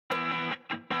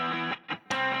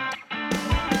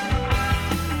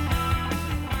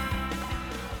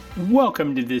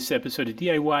Welcome to this episode of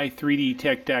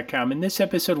DIY3DTech.com. In this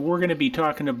episode, we're going to be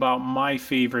talking about my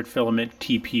favorite filament,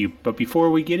 TPU. But before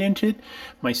we get into it,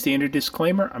 my standard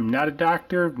disclaimer: I'm not a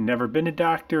doctor, never been a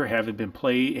doctor, haven't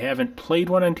played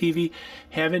one on TV,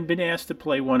 haven't been asked to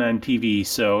play one on TV,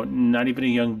 so not even a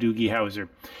young Doogie Howser.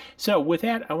 So with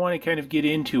that, I want to kind of get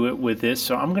into it with this.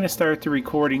 So I'm going to start the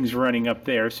recordings running up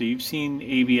there. So you've seen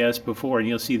ABS before, and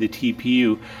you'll see the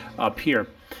TPU up here.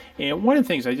 And one of the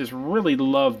things I just really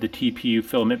love the TPU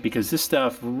filament because this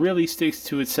stuff really sticks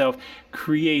to itself,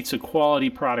 creates a quality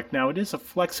product. Now it is a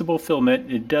flexible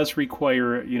filament. It does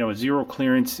require, a zero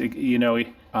clearance,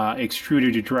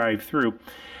 extruder to drive through.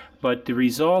 But the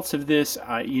results of this,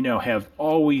 have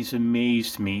always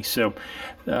amazed me. So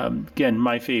again,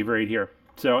 my favorite right here.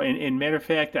 So in matter of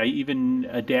fact, I even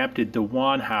adapted the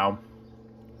Wanhao.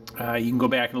 You can go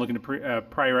back and look in a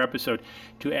prior episode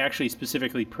to actually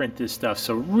specifically print this stuff.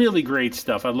 So really great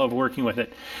stuff. I love working with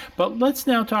it. But let's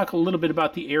now talk a little bit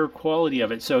about the air quality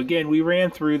of it. So again, we ran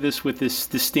through this with the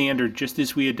standard just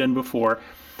as we had done before.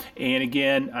 And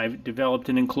again, I've developed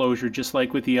an enclosure just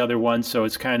like with the other one, so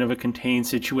it's kind of a contained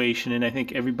situation. And I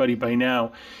think everybody by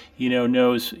now,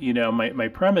 knows, my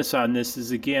premise on this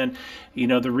is, again,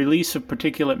 the release of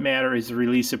particulate matter is the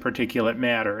release of particulate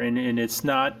matter. And it's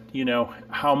not,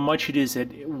 how much it is at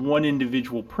one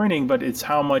individual printing, but it's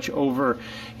how much over,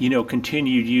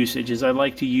 continued usage. As I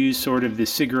like to use sort of the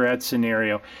cigarette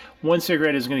scenario. One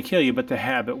cigarette is going to kill you, but the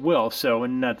habit will. So,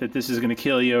 and not that this is going to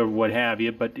kill you or what have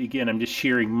you, but again, I'm just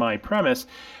sharing my premise.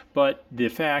 But the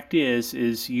fact is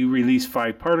you release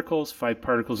 5 particles. 5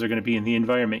 particles are going to be in the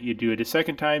environment. You do it a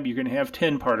second time, you're going to have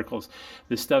 10 particles.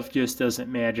 The stuff just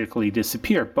doesn't magically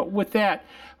disappear. But with that,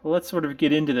 let's sort of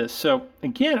get into this. So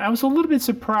again, I was a little bit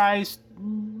surprised,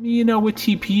 with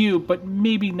TPU, but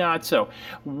maybe not so.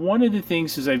 One of the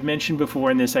things, as I've mentioned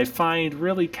before in this, I find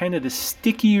really kind of the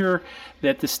stickier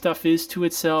that the stuff is to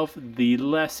itself, the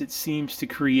less it seems to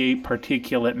create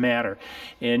particulate matter.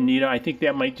 And, I think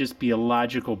that might just be a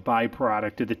logical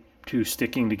byproduct of the two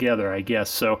sticking together, I guess.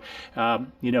 So,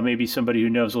 maybe somebody who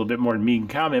knows a little bit more than me can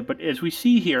comment. But as we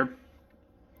see here,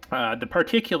 the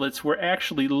particulates were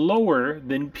actually lower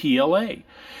than PLA,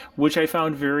 which I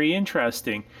found very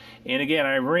interesting. And again,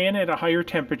 I ran at a higher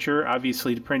temperature,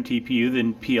 obviously, to print TPU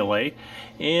than PLA,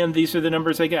 and these are the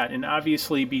numbers I got. And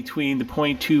obviously, between the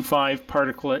 0.25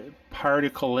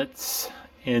 particulates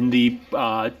and the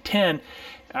 10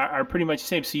 are pretty much the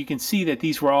same. So you can see that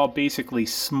these were all basically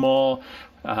small.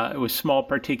 It was small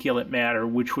particulate matter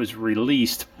which was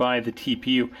released by the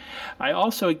TPU. I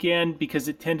also, again, because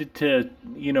it tended to,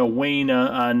 wane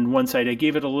on one side, I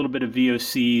gave it a little bit of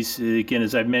VOCs. Again,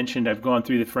 as I've mentioned, I've gone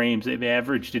through the frames, I've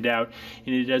averaged it out,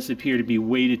 and it does appear to be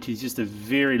weighted to just a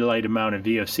very light amount of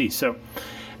VOC. So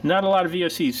not a lot of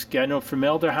VOCs. Got no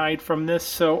formaldehyde from this.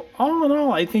 So all in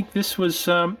all, I think this was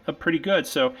a pretty good.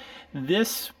 So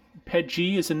this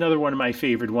PETG is another one of my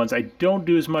favorite ones. I don't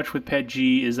do as much with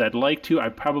PETG as I'd like to. I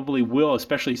probably will,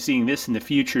 especially seeing this in the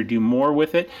future, do more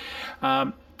with it.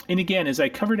 And again, as I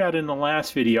covered out in the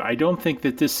last video, I don't think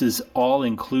that this is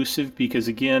all-inclusive because,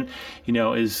 again,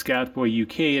 as Scottboy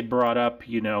UK had brought up,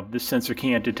 this sensor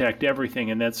can't detect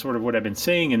everything, and that's sort of what I've been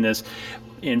saying in this,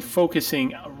 and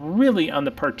focusing really on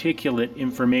the particulate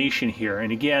information here.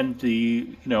 And again, the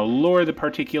lower the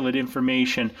particulate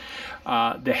information,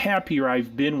 the happier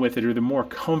I've been with it, or the more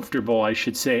comfortable, I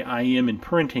should say, I am in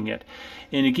printing it.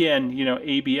 And again,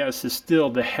 ABS is still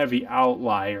the heavy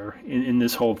outlier in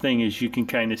this whole thing, as you can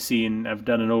kind of see, and I've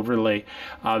done an overlay,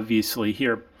 obviously,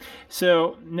 here.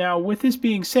 So now, with this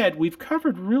being said, we've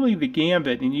covered really the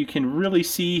gambit, and you can really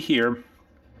see here,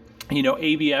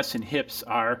 ABS and HIPS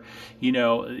are,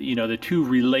 the two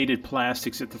related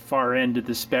plastics at the far end of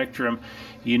the spectrum,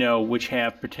 which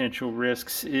have potential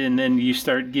risks. And then you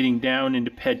start getting down into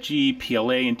PETG,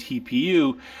 PLA, and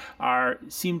TPU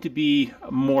seem to be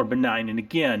more benign. And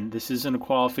again, this isn't a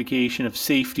qualification of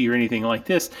safety or anything like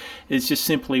this. It's just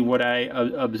simply what I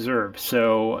observe.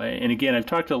 So, and again, I've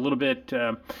talked a little bit,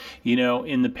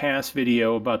 in the past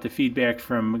video about the feedback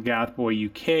from Gothboy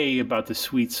UK about the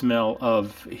sweet smell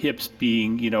of HIPS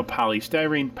being,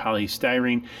 polystyrene,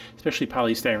 especially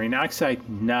polystyrene oxide,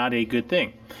 not a good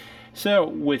thing. So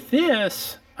with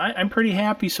this, I'm pretty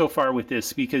happy so far with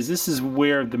this because this is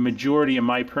where the majority of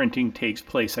my printing takes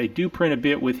place. I do print a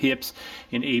bit with HIPS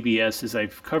and ABS, as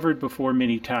I've covered before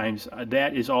many times.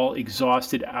 That is all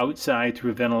exhausted outside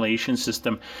through a ventilation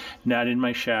system, not in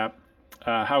my shop.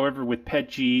 However, with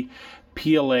PETG,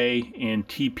 PLA and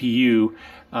TPU,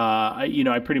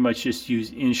 I pretty much just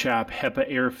use in-shop HEPA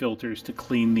air filters to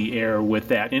clean the air with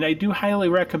that. And I do highly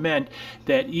recommend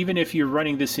that even if you're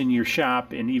running this in your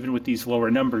shop, and even with these lower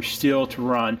numbers, still to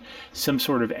run some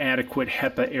sort of adequate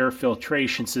HEPA air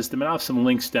filtration system. And I'll have some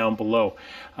links down below,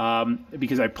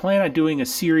 because I plan on doing a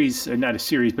series, not a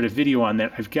series, but a video on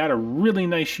that. I've got a really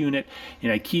nice unit,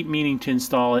 and I keep meaning to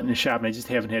install it in the shop, and I just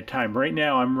haven't had time. Right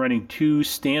now, I'm running 2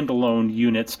 standalone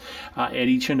units at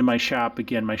each end of my shop.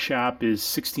 Again, my shop is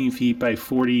 16 feet by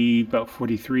 40, about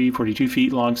 43, 42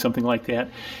 feet long, something like that.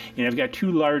 And I've got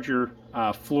 2 larger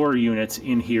floor units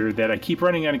in here that I keep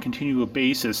running on a continual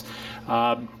basis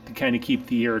to kind of keep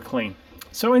the air clean.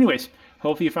 So anyways,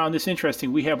 hopefully you found this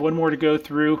interesting. We have one more to go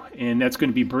through, and that's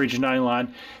going to be bridge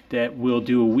nylon that we'll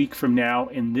do a week from now.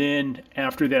 And then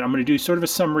after that, I'm going to do sort of a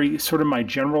summary, sort of my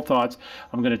general thoughts.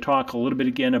 I'm going to talk a little bit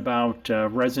again about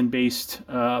resin-based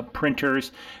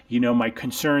printers, my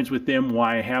concerns with them,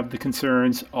 why I have the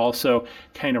concerns. Also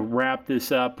kind of wrap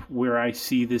this up where I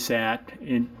see this at,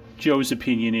 in Joe's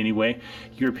opinion anyway.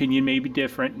 Your opinion may be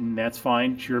different, and that's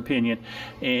fine. It's your opinion.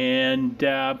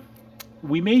 And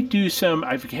we may do some,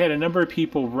 I've had a number of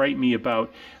people write me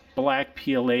about black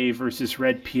PLA versus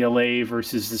red PLA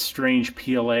versus the strange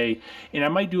PLA, and I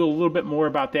might do a little bit more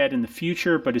about that in the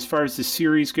future. But as far as the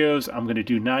series goes, I'm going to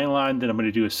do nylon, then I'm going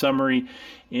to do a summary,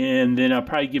 and then I'll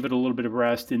probably give it a little bit of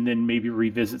rest, and then maybe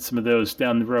revisit some of those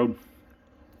down the road,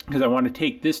 because I want to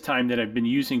take this time that I've been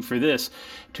using for this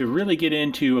to really get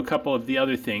into a couple of the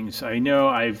other things. I know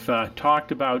I've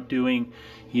talked about doing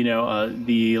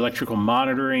the electrical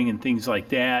monitoring and things like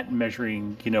that,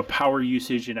 measuring, power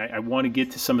usage, and I want to get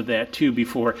to some of that too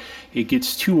before it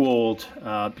gets too old,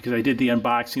 because I did the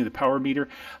unboxing of the power meter.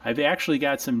 I've actually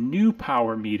got some new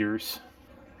power meters,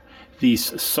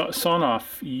 these Sonoff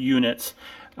units,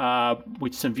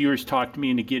 which some viewers talked me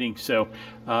into getting. So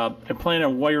I plan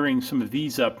on wiring some of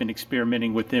these up and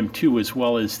experimenting with them too, as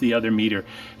well as the other meter,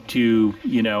 to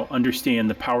understand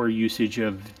the power usage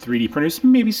of 3D printers,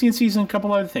 maybe CNCs and a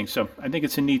couple other things. So I think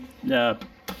it's a neat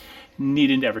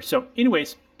endeavor. So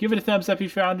anyways, give it a thumbs up if you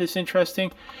found this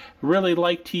interesting. Really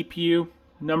like TPU.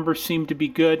 Numbers seem to be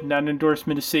good. Not an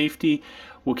endorsement of safety.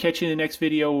 We'll catch you in the next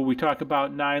video where we talk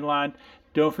about nylon.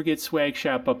 Don't forget Swag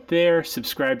Shop up there.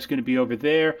 Subscribe's going to be over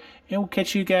there. And we'll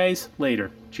catch you guys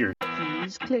later. Cheers.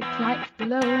 Please click like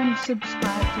below and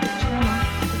subscribe to the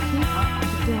channel to keep up to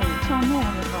date on all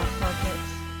of our projects.